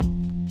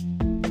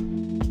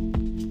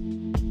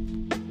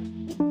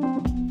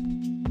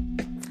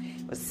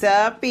What's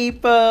up,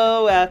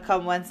 people?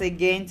 Welcome once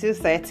again to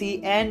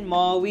 30 and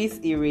More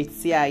with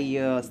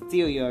Iritiayo.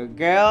 Still your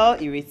girl,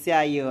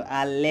 Iritiayo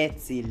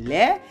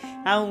Aletile.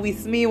 And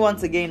with me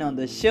once again on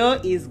the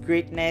show is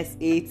Greatness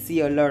A.T.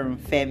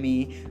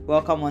 Olorunfemi.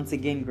 Welcome once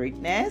again,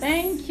 Greatness.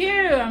 Thank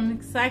you. I'm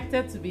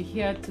excited to be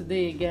here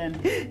today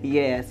again.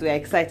 Yes, we're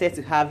excited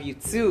to have you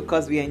too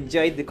because we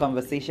enjoyed the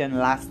conversation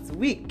last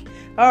week.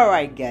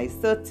 Alright guys,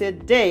 so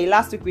today,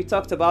 last week we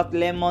talked about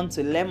lemon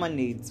to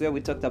lemonades, where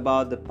we talked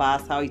about the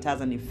past, how it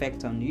has an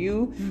effect on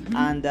you,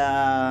 and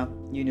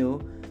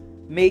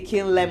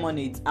making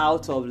lemonades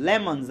out of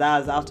lemons,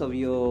 as out of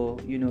your,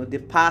 the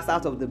past,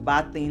 out of the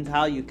bad things,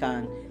 how you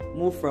can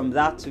move from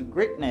that to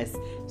greatness.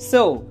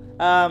 So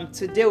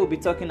today we'll be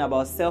talking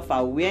about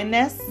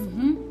self-awareness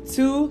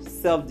to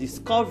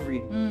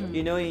self-discovery.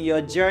 In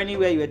your journey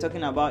where you were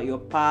talking about your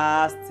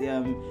past,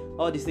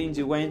 all the things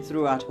you went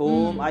through at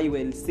home, how you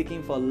were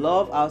seeking for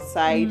love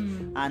outside,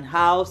 and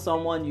how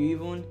someone you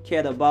even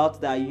cared about,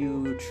 that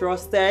you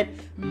trusted,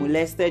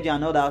 molested you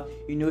and all that,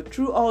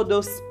 through all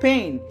those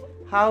pain,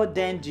 how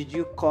then did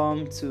you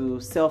come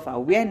to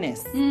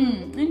self-awareness?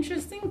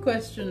 Interesting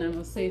question, I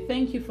must say.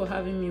 Thank you for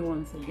having me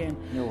once again.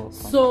 You're welcome.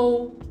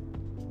 So,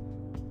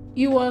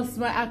 it was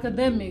my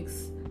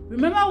academics.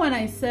 Remember when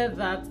I said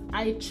that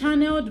I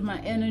channeled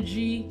my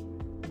energy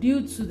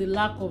due to the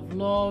lack of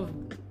love,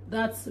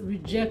 that's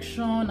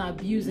rejection,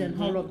 abuse,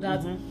 and all of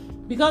that.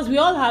 Because we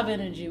all have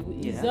energy.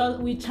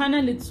 We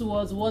channel it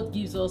towards what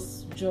gives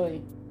us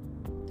joy.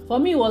 For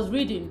me, it was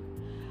reading.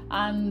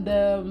 And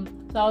so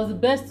I was the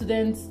best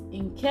student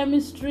in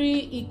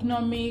chemistry,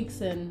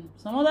 economics, and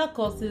some other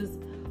courses.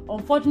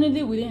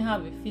 Unfortunately, we didn't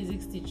have a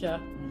physics teacher.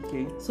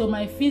 Okay. So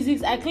my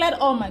physics, I cleared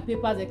all my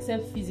papers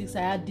except physics.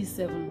 I had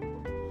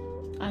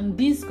D7. And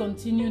this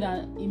continued,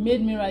 and it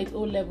made me write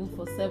O-level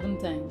for 7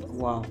 times.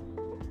 Wow.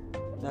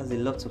 That's a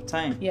lot of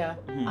time. Yeah.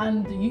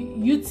 And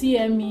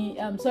JAMB,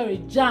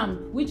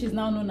 which is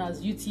now known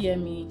as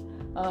UTME,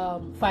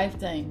 5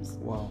 times.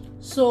 Wow.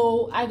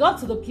 So I got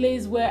to the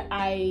place where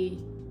I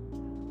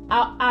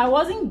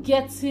wasn't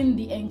getting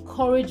the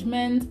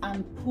encouragement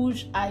and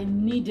push I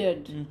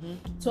needed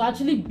to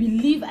actually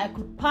believe I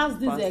could pass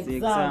this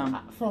exam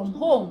from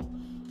home.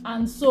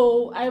 And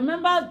so I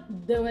remember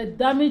there were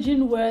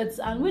damaging words,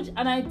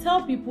 and I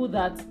tell people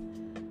that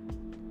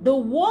the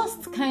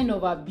worst kind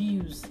of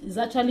abuse is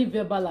actually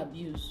verbal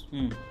abuse.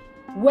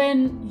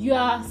 When you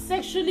are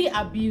sexually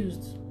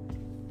abused,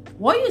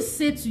 what you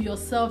say to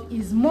yourself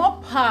is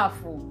more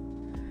powerful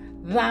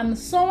than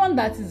someone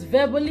that is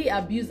verbally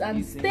abused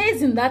and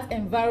stays in that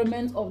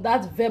environment of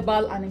that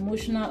verbal and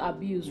emotional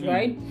abuse,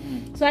 right?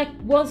 So I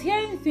was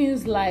hearing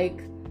things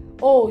like,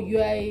 oh, you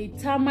are a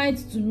termite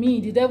to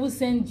me. The devil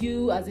sent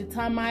you as a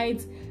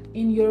termite.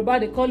 In Yoruba,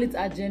 they call it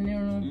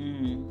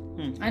ajenirun.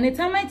 And a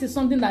termite is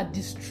something that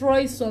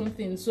destroys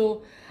something.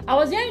 So I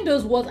was hearing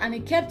those words and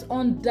it kept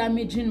on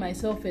damaging my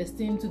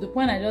self-esteem to the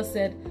point I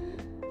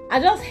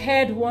just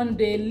heard one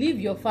day, leave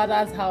your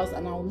father's house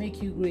and I will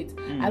make you great.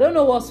 I don't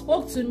know what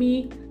spoke to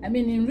me. I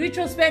mean, in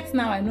retrospect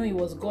now, I know it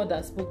was God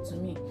that spoke to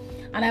me.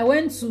 And I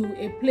went to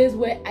a place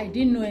where I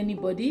didn't know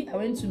anybody. I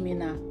went to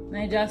Minna,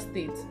 Niger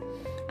State.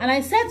 And I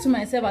said to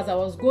myself as I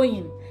was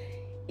going,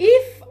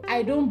 if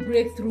I don't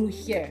break through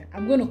here,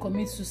 I'm going to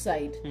commit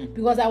suicide.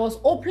 Because I was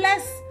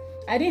hopeless.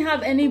 I didn't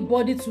have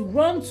anybody to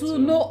run to,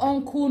 no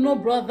uncle, no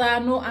brother,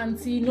 no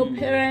auntie, no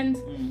parent.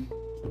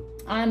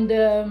 And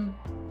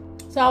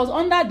so I was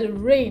under the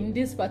rain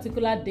this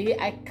particular day.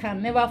 I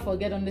can never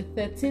forget, on the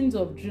 13th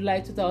of July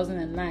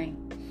 2009.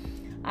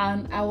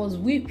 And I was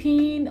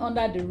weeping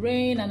under the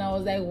rain, and I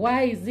was like,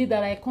 why is it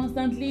that I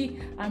constantly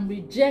am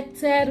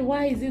rejected?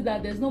 Why is it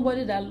that there's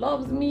nobody that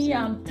loves me?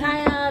 I'm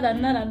tired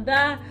and that and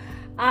that.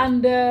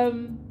 And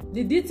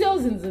the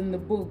details is in the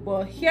book,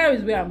 but here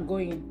is where I'm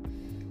going.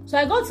 So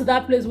I got to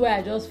that place where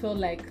I just felt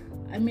like,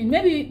 I mean,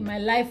 maybe my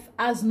life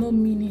has no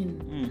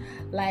meaning.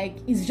 Like,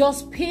 it's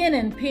just pain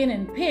and pain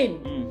and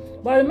pain.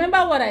 But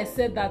remember what I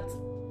said, that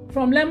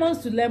from lemons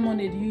to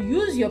lemonade, you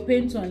use your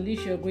pain to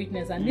unleash your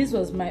greatness. And this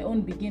was my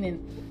own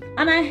beginning.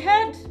 And I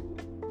heard,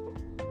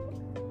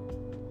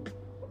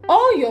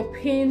 all your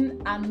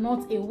pain are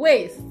not a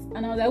waste.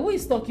 And I was like, who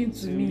is talking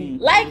to me?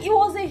 Like, it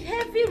was a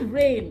heavy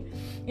rain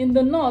in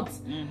the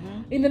north.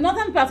 In the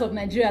northern part of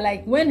Nigeria,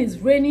 like when it's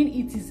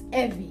raining, it is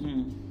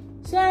heavy.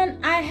 So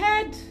I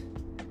heard,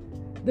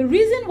 the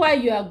reason why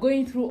you are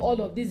going through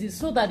all of this is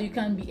so that you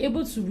can be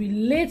able to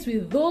relate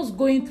with those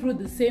going through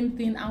the same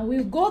thing and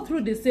will go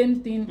through the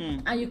same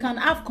thing, and you can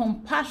have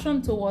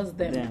compassion towards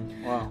them.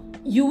 Wow.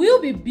 You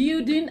will be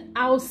building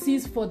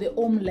houses for the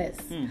homeless.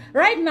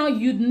 Right now,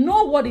 you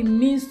know what it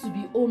means to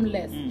be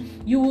homeless.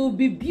 You will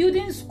be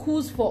building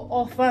schools for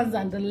orphans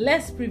and the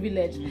less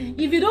privileged.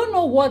 If you don't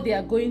know what they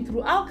are going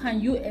through, how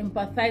can you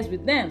empathize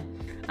with them?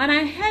 And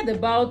I heard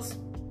about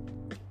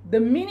the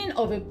meaning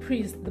of a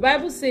priest. The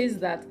Bible says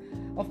that,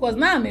 of course,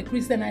 now I'm a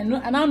Christian, I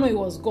now know it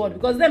was God,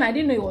 because then I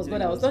didn't know it was God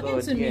that was talking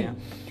to me.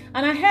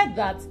 And I heard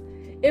that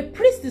A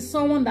priest is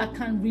someone that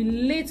can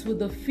relate with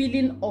the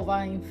feeling of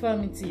our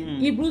infirmity.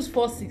 Hebrews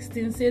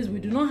 4:16 says we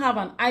do not have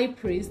an high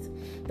priest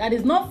that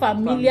is not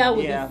familiar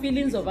with the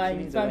feelings of our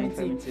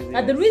infirmity.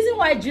 And the reason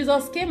why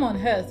Jesus came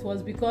on earth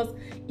was because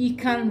he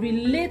can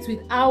relate with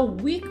how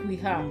weak we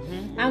are.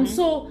 And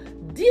so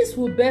this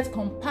will birth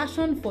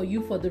compassion for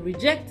you for the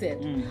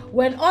rejected.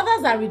 When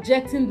others are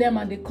rejecting them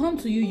and they come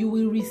to you, you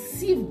will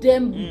receive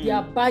them with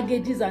their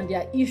baggages and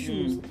their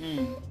issues.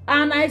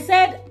 And I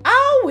said,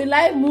 how will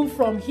I move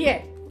from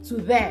here to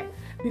there?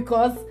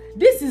 Because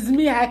this is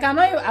me. I've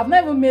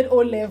not even made O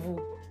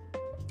level.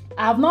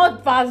 I've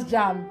not passed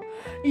JAMB.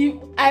 If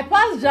I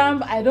pass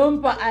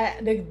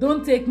JAMB, they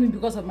don't take me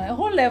because of my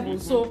whole level.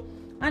 So,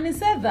 and he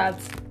said that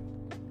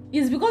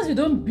it's because you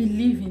don't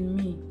believe in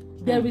me.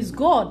 There is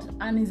God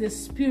and he's a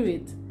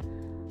spirit.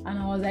 And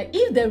I was like,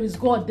 if there is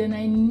God, then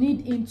I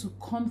need him to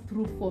come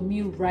through for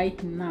me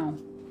right now.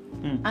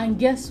 And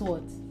guess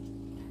what?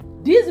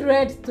 This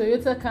red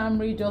Toyota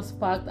Camry just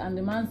parked, and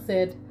the man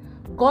said,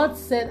 God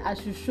said I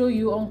should show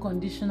you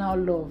unconditional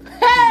love.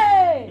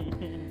 Hey!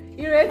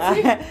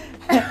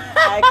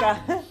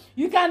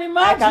 You can imagine.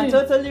 I can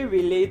totally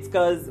relate,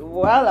 because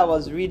while I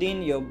was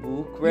reading your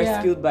book,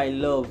 Rescued by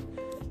Love,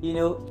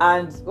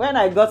 and when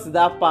I got to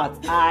that part,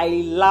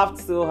 I laughed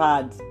so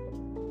hard.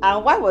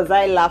 And why was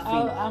I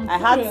laughing? I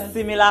had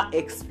similar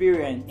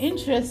experience.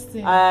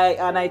 Interesting.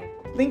 I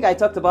think I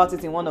talked about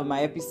it in one of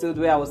my episodes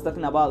where I was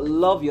talking about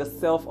love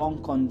yourself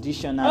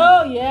unconditionally.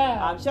 Oh yeah.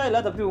 I'm sure a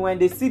lot of people, when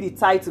they see the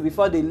title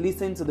before they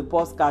listen to the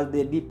podcast,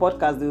 they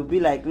will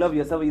be like, love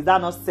yourself. Is that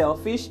not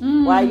selfish?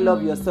 Why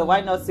love yourself? Why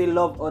not say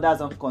love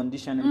others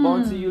unconditionally? But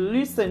until you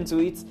listen to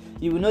it,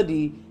 you will know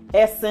the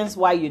essence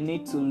why you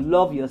need to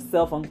love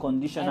yourself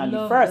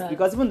unconditionally first.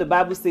 Because even the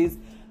Bible says,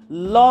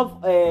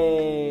 love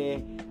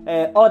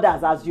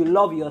others as you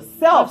love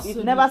yourself.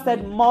 Absolutely. It never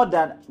said more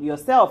than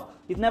yourself.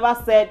 It never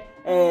said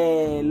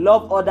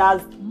love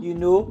others,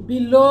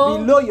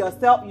 below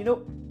yourself.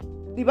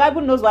 The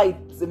Bible knows why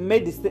it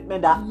made the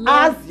statement that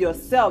as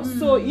yourself.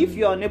 So if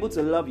you're unable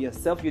to love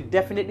yourself, you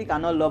definitely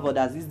cannot love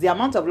others. It's the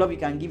amount of love you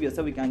can give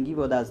yourself, you can give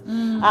others.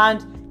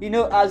 And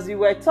as we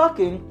were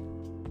talking,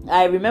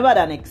 I remembered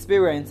an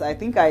experience. I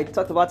think I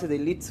talked about it a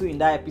little in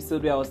that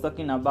episode where I was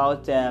talking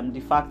about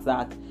the fact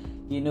that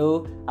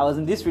I was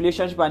in this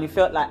relationship and it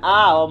felt like,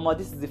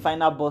 this is the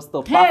final bus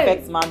stop.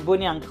 Perfect man,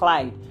 Bonnie and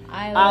Clyde.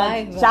 I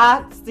like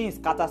that. Things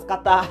scatter.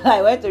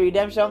 I went to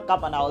Redemption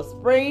Camp and I was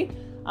praying.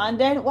 And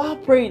then while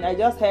praying, I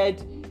just heard,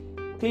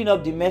 clean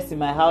up the mess in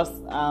my house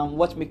and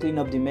watch me clean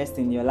up the mess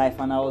in your life.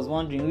 And I was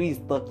wondering, who is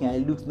talking? I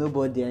looked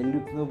nobody.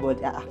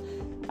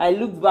 I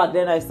looked back,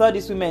 then I saw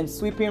these women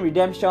sweeping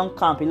Redemption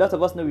Camp. A lot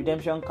of us know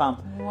Redemption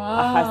Camp.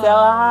 Wow. I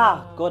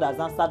said, God has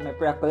answered my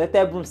prayer.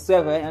 Collected broom,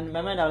 swear. And in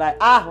my mind, I'm like,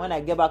 when I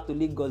get back to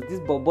Lagos, this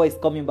boy is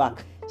coming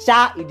back.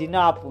 It did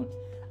not happen.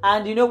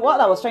 And what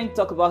I was trying to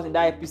talk about in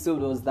that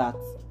episode was that,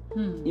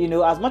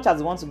 as much as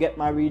we want to get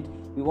married,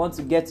 we want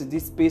to get to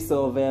this space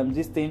of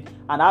this thing,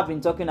 and I've been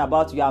talking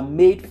about you are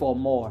made for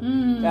more.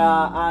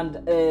 And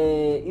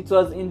it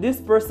was in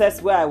this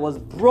process where I was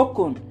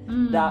broken,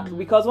 that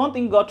because one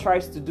thing God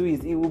tries to do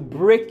is He will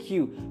break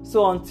you.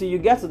 So until you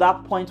get to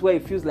that point where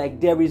it feels like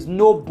there is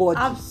nobody.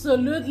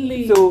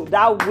 Absolutely. So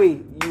that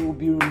way you will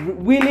be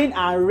willing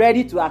and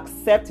ready to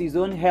accept His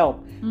own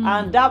help.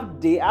 And that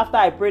day, after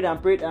I prayed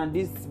and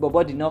this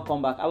bobo did not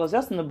come back, I was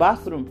just in the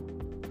bathroom.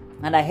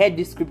 And I heard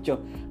this scripture,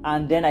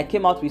 and then I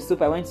came out with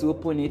soap. I went to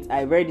open it,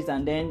 I read it,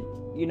 and then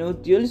the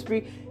Holy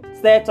Spirit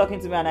started talking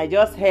to me, and I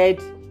just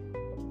heard,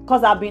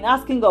 because I've been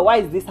asking God, why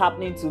is this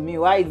happening to me?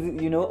 Why is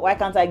it, why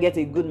can't I get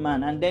a good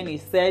man? And then He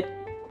said,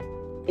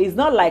 it's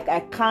not like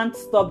I can't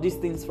stop these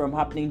things from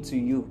happening to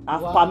you.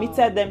 I've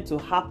permitted them to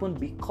happen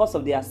because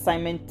of the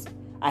assignment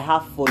I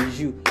have for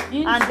you.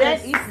 And then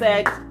He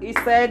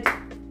said,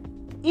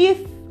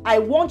 if I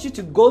want you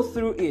to go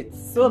through it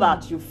so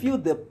that you feel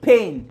the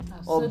pain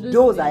of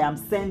those I am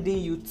sending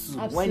you to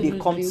when they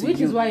come to you. Which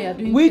is why you're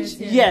doing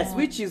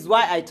which is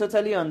why I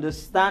totally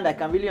understand. I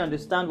can really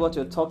understand what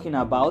you're talking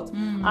about.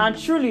 And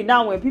truly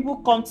now when people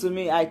come to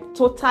me, I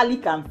totally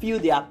can feel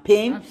their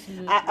pain.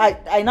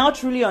 I now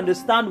truly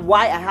understand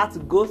why I had to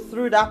go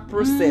through that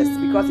process,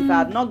 because if I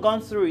had not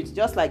gone through it,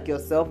 just like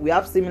yourself, we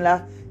have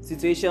similar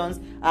situations,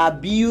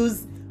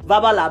 abuse,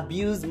 verbal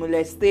abuse,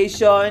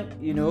 molestation,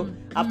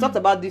 I've talked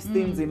about these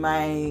things in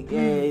my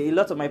a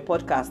lot of my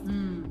podcasts.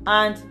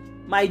 And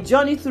my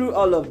journey through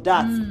all of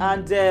that,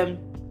 and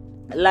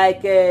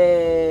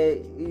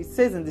it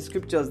says in the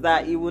scriptures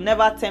that He will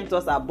never tempt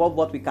us above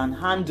what we can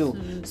handle.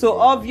 Absolutely. So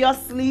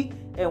obviously,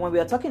 when we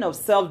are talking of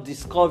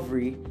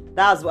self-discovery,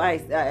 that's why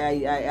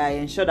I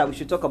ensure that we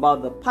should talk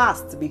about the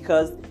past,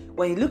 because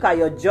when you look at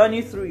your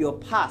journey through your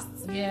past,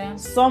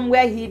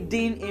 somewhere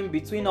hidden in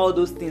between all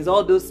those things,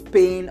 all those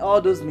pain,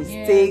 all those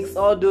mistakes,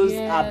 all those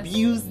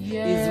abuse,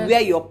 is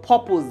where your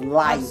purpose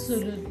lies.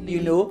 Absolutely.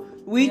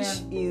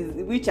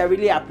 which I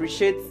really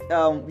appreciate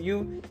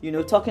you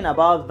talking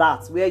about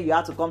that, where you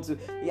had to come to.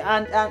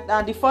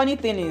 And the funny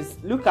thing is,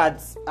 look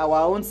at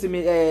our own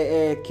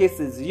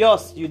cases.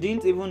 Yours, you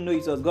didn't even know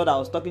it was God that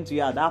was talking to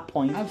you at that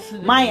point.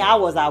 Absolutely. Mine, I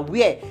was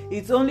aware.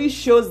 It only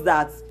shows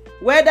that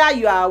whether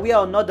you are aware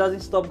or not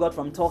doesn't stop God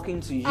from talking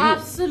to you.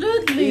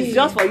 Absolutely. It's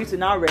just for you to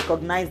now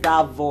recognize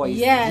that voice.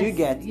 Yes. You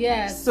get?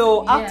 Yes.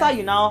 So after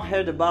you now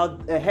heard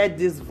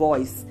this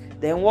voice,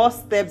 then what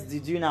steps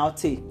did you now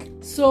take?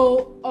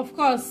 So, of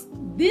course,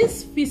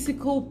 this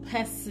physical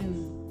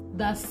person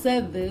that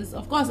said this,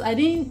 of course, I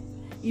didn't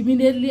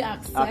immediately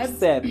accept.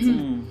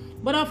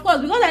 But of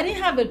course, because I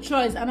didn't have a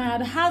choice and I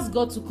had asked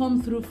God to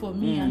come through for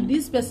me, and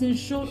this person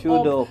showed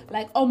up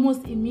like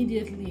almost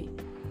immediately,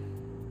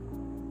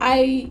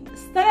 I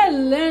started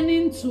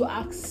learning to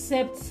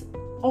accept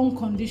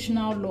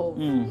unconditional love.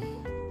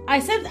 I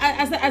started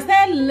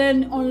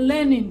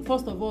unlearning,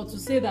 first of all, to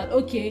say that,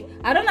 okay,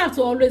 I don't have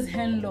to always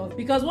hand love,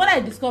 because what I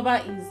discover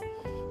is,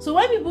 so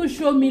when people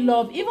show me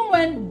love, even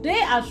when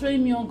they are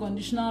showing me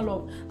unconditional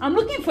love, I'm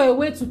looking for a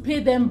way to pay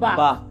them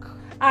back.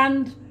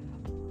 And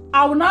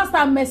I will now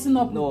start messing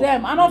up with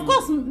them. And of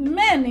course,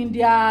 men in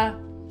their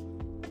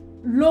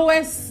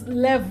lowest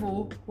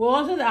level will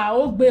also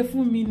say,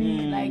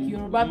 meaning like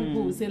Yoruba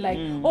people will say, like,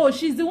 oh,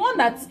 she's the one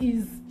that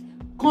is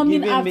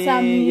coming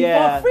after me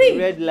for free.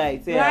 Red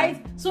light,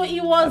 right? So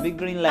it was,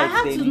 green light, I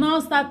have to now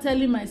start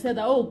telling myself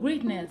that, oh,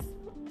 greatness,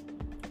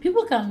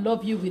 people can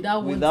love you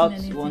without wanting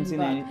anything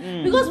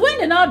back. Because when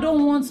they now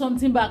don't want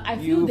something back, I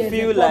feel there's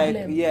a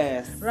problem.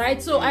 Like,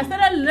 right? So I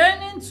started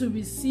learning to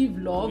receive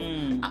love.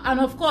 And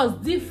of course,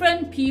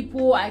 different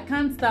people, I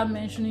can't start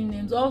mentioning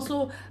names,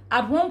 also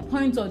at one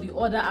point or the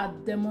other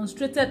had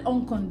demonstrated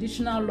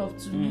unconditional love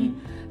to me.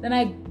 Then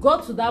I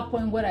got to that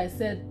point where I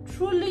said,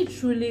 truly,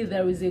 truly,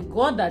 there is a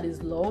God that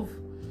is love.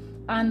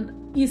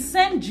 And he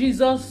sent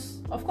Jesus.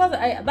 Of course,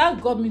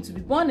 that got me to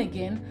be born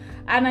again.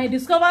 And I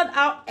discovered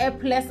how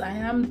helpless I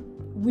am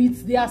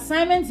with the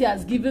assignment he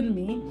has given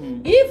me.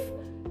 If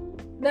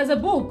there's a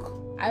book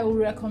I will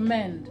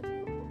recommend,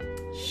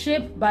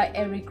 Shaped by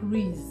Eric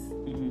Ries.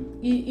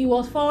 He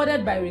was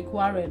forwarded by Rick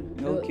Warren,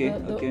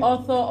 the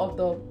author of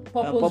the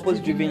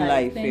Purpose-Driven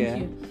Life.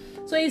 Thank you.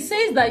 So he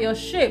says that your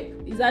shape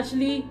is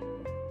actually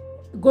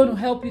going to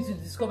help you to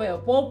discover your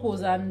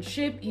purpose. And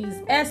shape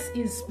is, S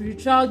is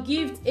spiritual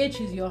gift,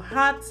 H is your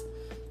heart,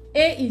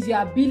 A is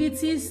your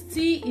abilities,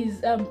 T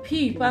is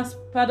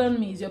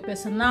is your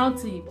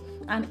personality,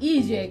 and E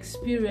is your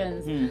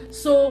experience.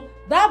 So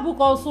that book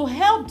also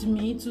helped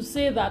me to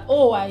say that,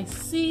 oh, I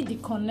see the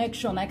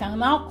connection. I can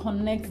now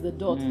connect the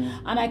dots,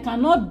 and I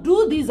cannot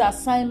do these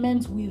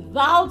assignments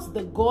without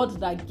the God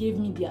that gave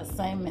me the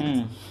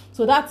assignment.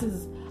 So that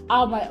is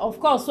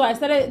how so I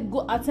started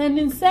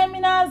attending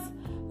seminars,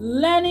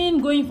 learning,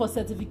 going for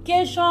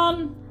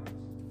certification,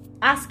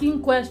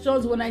 asking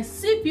questions. When I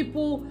see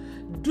people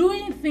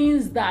doing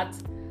things that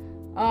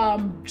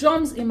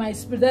jumps in my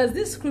spirit, there's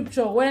this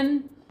scripture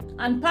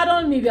and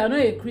pardon me if you are not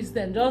a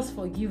Christian, just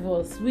forgive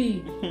us.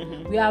 We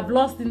have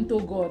lost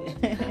into God,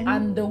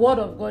 and the word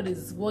of God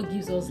is what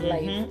gives us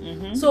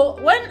life. So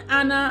when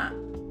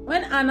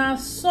Anna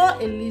saw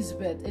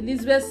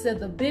Elizabeth said,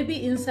 the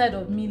baby inside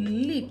of me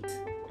leaped.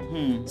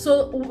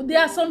 So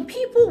there are some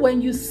people,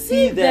 when you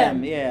see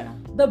them,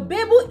 the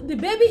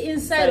baby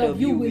inside of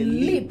you will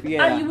leap,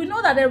 and you will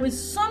know that there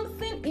is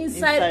something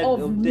inside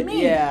of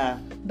me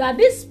that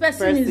this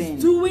person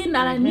is doing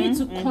that I need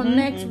to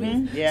connect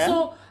with.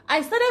 So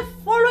I started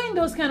following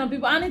those kind of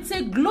people, and it's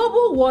a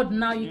global world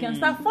now. You can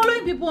start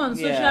following people on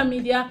social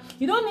media.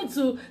 You don't need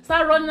to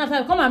start running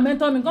after, come and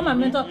mentor me, come and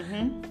mentor.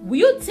 Will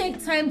you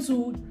take time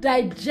to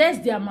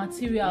digest their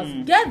materials,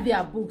 get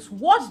their books,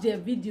 watch their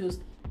videos?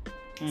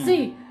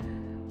 See,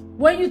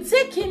 when you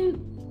take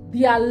in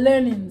their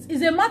learnings,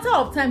 it's a matter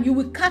of time you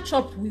will catch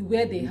up with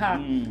where they are.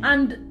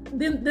 And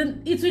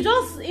then it will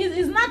just,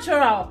 it's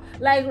natural.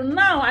 Like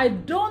now,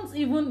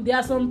 there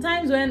are some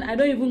times when I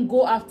don't even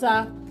go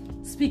after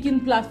speaking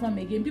platform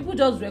again. People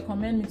just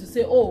recommend me to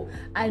say, oh,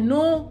 I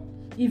know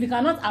if you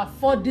cannot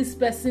afford this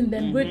person,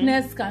 then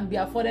greatness can be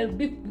afforded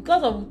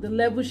because of the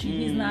level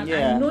she is now.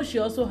 I know she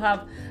also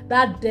have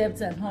that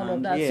depth and all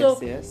of that.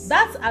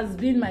 That has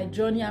been my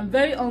journey. I'm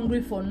very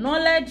hungry for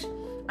knowledge,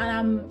 and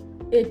I'm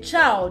a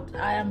child.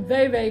 I am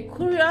very, very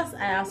curious.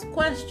 I ask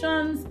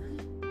questions.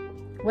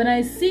 When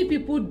I see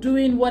people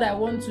doing what I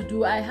want to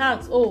do, I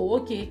ask, oh,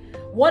 okay,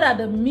 what are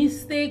the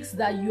mistakes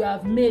that you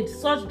have made,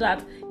 such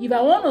that if I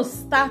want to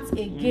start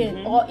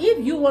again, or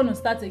if you want to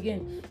start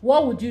again,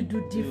 what would you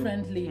do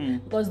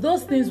differently? Because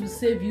those things will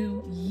save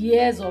you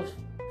years of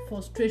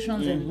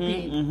frustrations and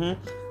pain.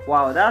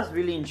 Wow, that's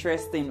really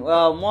interesting.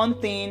 Well, one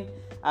thing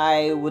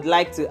I would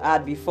like to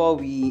add before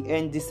we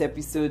end this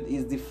episode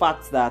is the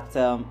fact that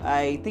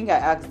I think I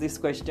asked this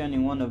question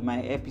in one of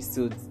my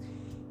episodes.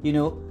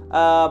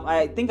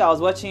 I think I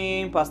was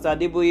watching Pastor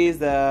Adeboye's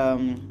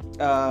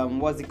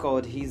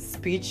his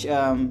speech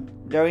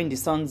during the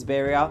son's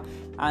burial,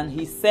 and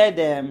he said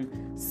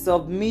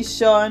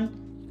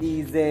submission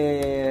is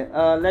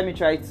let me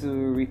try to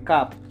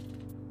recap.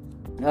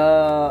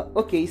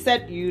 Okay, he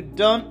said you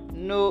don't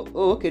know.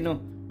 Oh, okay, no.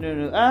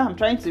 I'm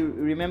trying to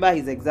remember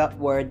his exact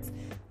words.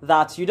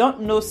 That you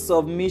don't know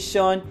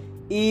submission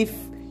if,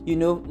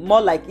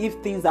 more like if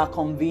things are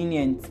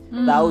convenient.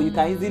 That you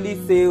can easily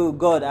say, oh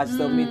God, I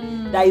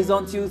submit. That is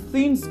until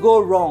things go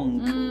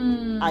wrong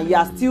and you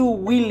are still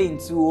willing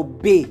to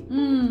obey.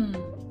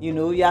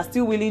 You are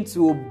still willing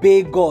to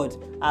obey God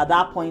at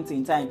that point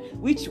in time,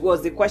 which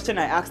was the question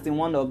I asked in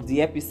one of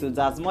the episodes.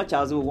 As much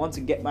as we want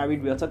to get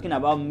married, we are talking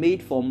about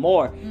made for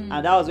more.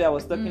 And that was where I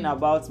was talking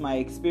about my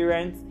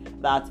experience,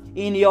 that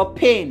in your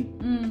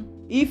pain,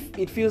 if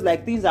it feels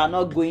like things are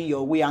not going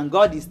your way and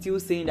God is still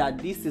saying that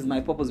this is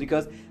my purpose,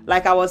 because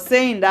like I was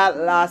saying that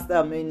last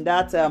in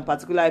that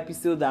particular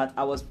episode, that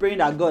I was praying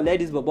that God, let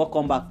this bobo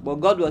come back, but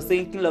God was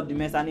saying clean up the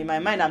mess, and in my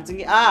mind I'm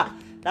thinking,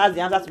 that's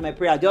the answer to my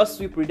prayer, just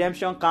sweep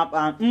redemption camp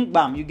and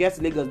bam, you get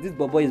to Lagos, this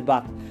bobo is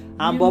back.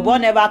 And bobo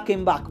never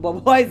came back.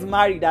 Bobo is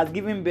married, has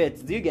given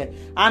birth, do you get?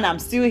 And I'm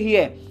still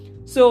here.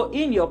 So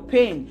in your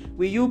pain,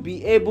 will you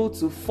be able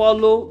to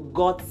follow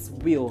God's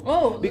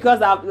will?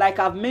 Because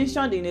I've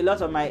mentioned in a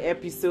lot of my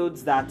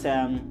episodes that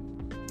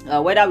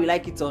whether we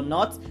like it or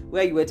not,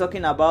 where you were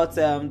talking about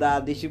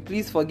that they should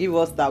please forgive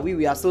us that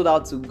we are sold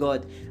out to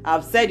God.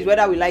 I've said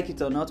whether we like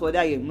it or not,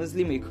 whether you're a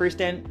Muslim, a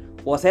Christian,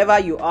 whatever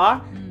you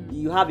are,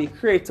 you have a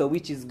creator,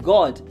 which is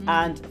God.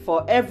 And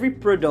for every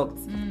product,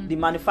 the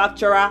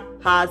manufacturer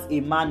has a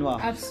manual.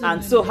 Absolutely.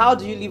 And so how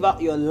do you live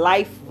out your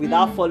life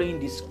without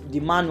following the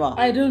manual?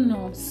 I don't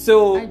know.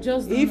 So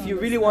if you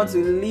really want to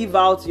live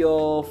out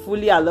your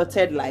fully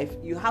allotted life,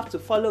 you have to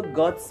follow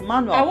God's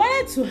manual. I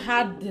wanted to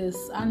add this,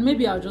 and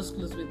maybe I'll just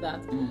close with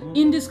that.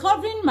 In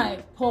discovering my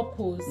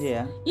purpose,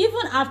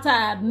 even after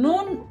I had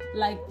known,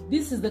 like,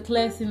 this is the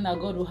clear thing that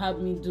God will have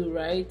me do,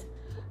 right?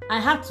 I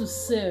had to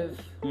serve.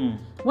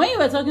 When you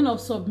were talking of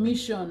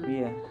submission,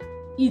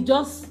 it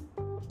just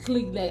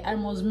clicked, like I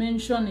must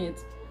mention it.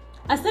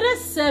 I started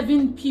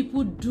serving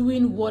people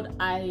doing what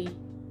I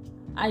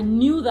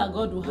knew that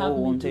God would have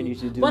me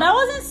do. But I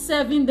wasn't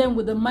serving them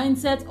with the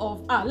mindset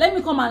of let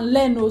me come and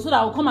learn, so that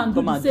I'll come and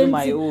do the same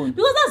thing. Own.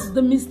 Because that's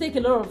the mistake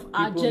a lot of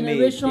our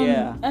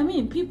generation. I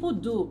mean, people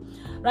do.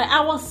 Right?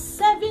 I was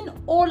serving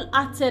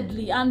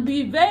wholeheartedly and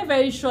be very,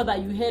 very sure that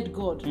you heard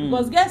God.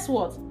 Because guess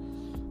what?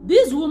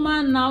 This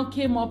woman now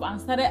came up and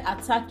started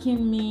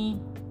attacking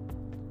me,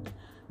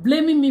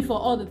 blaming me for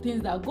all the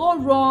things that go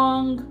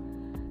wrong.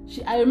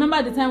 I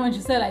remember the time when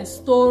she said I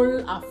stole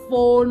a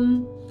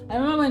phone. I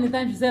remember the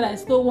time she said I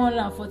stole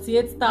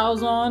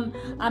 148,000.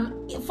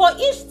 And for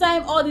each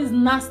time all these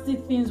nasty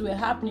things were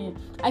happening,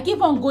 I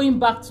keep on going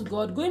back to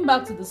God, going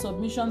back to the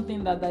submission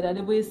thing that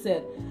Adeboye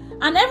said.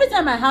 And every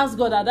time I ask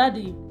God,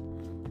 Daddy,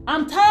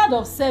 I'm tired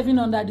of serving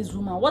under this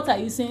woman. What are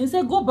you saying? He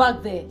said, go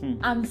back there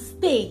and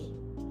stay.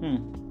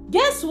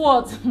 Guess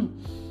what?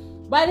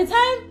 By the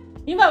time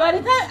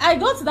I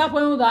got to that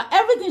point that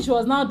everything she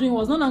was now doing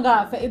was no longer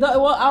affected, I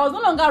was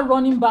no longer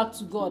running back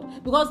to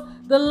God. Because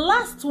the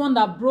last one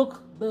that broke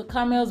the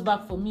camel's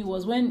back for me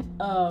was when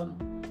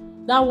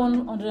that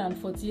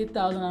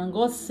 148,000, and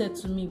God said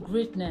to me,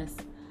 greatness,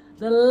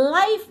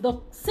 the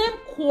same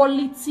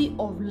quality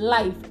of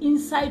life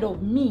inside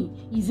of me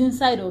is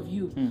inside of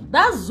you.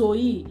 That's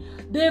Zoe.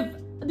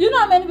 Do you know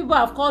how many people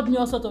have called me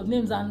all sorts of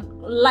names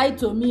and lied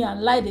to me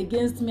and lied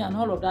against me and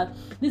all of that?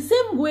 The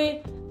same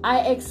way, I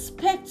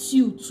expect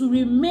you to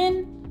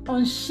remain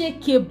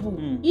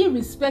unshakable,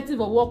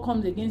 irrespective of what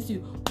comes against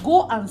you.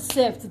 Go and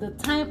serve to the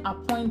time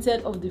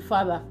appointed of the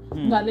Father.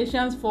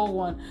 Galatians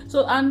 4:1.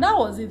 So, and that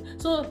was it.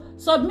 So,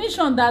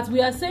 submission, that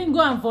we are saying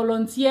go and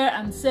volunteer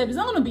and serve, it's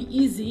not going to be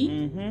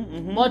easy.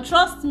 But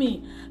trust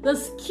me, the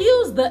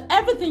skills,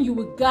 everything you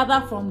will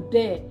gather from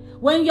there,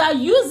 when you are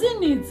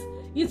using it,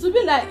 it will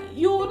be like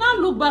you will not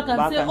look back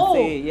and say,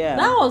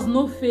 that was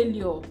no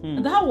failure.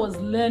 That was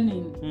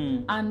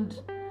learning. And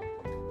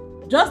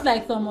just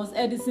like Thomas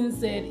Edison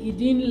said, he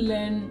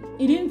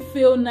didn't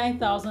fail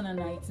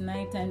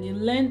 9,099 times. He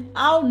learned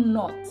how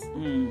not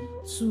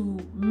to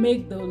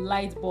make the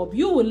light bulb.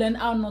 You will learn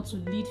how not to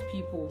lead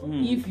people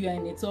if you are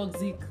in a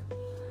toxic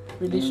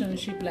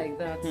relationship like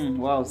that.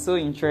 Wow, so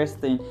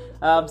interesting.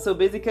 So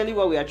basically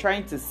what we are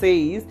trying to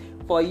say is,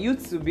 for you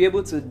to be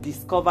able to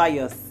discover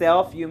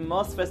yourself, you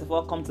must first of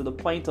all come to the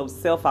point of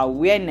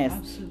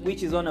self-awareness,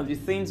 which is one of the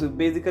things we've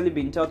basically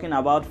been talking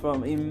about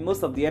in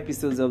most of the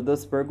episodes of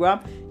this program.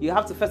 You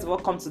have to first of all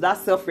come to that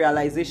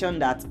self-realization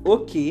that,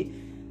 okay,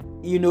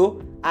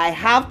 I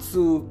have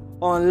to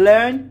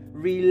unlearn,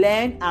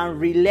 relearn, and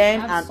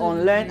relearn, and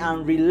unlearn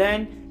and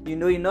relearn,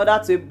 in order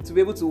to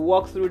be able to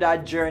walk through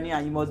that journey.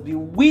 And you must be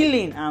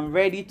willing and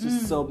ready to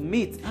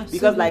submit.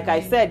 Because like I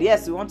said,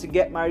 yes, we want to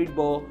get married,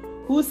 but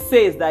who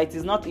says that it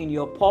is not in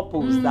your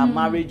purpose that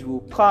marriage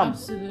will come?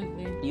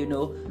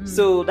 Absolutely.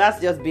 So that's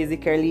just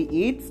basically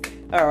it.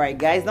 All right,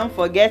 guys, don't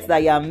forget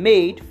that you are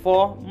made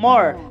for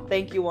more.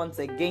 Thank you once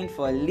again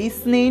for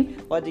listening.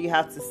 What do you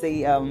have to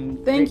say?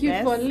 Thank you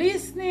for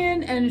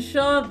listening.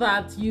 Ensure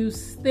that you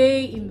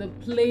stay in the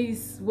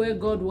place where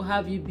God will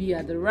have you be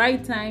at the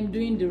right time,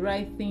 doing the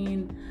right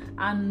thing,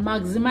 and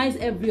maximize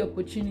every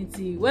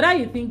opportunity. Whether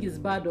you think it's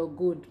bad or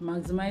good,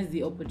 maximize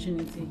the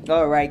opportunity.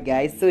 All right,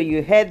 guys. So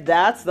you heard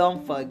that.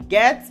 Don't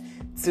forget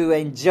to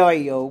enjoy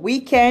your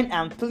weekend,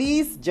 and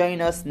please join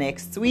us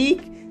next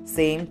week,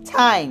 same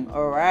time.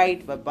 All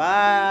right.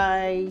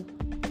 Bye-bye.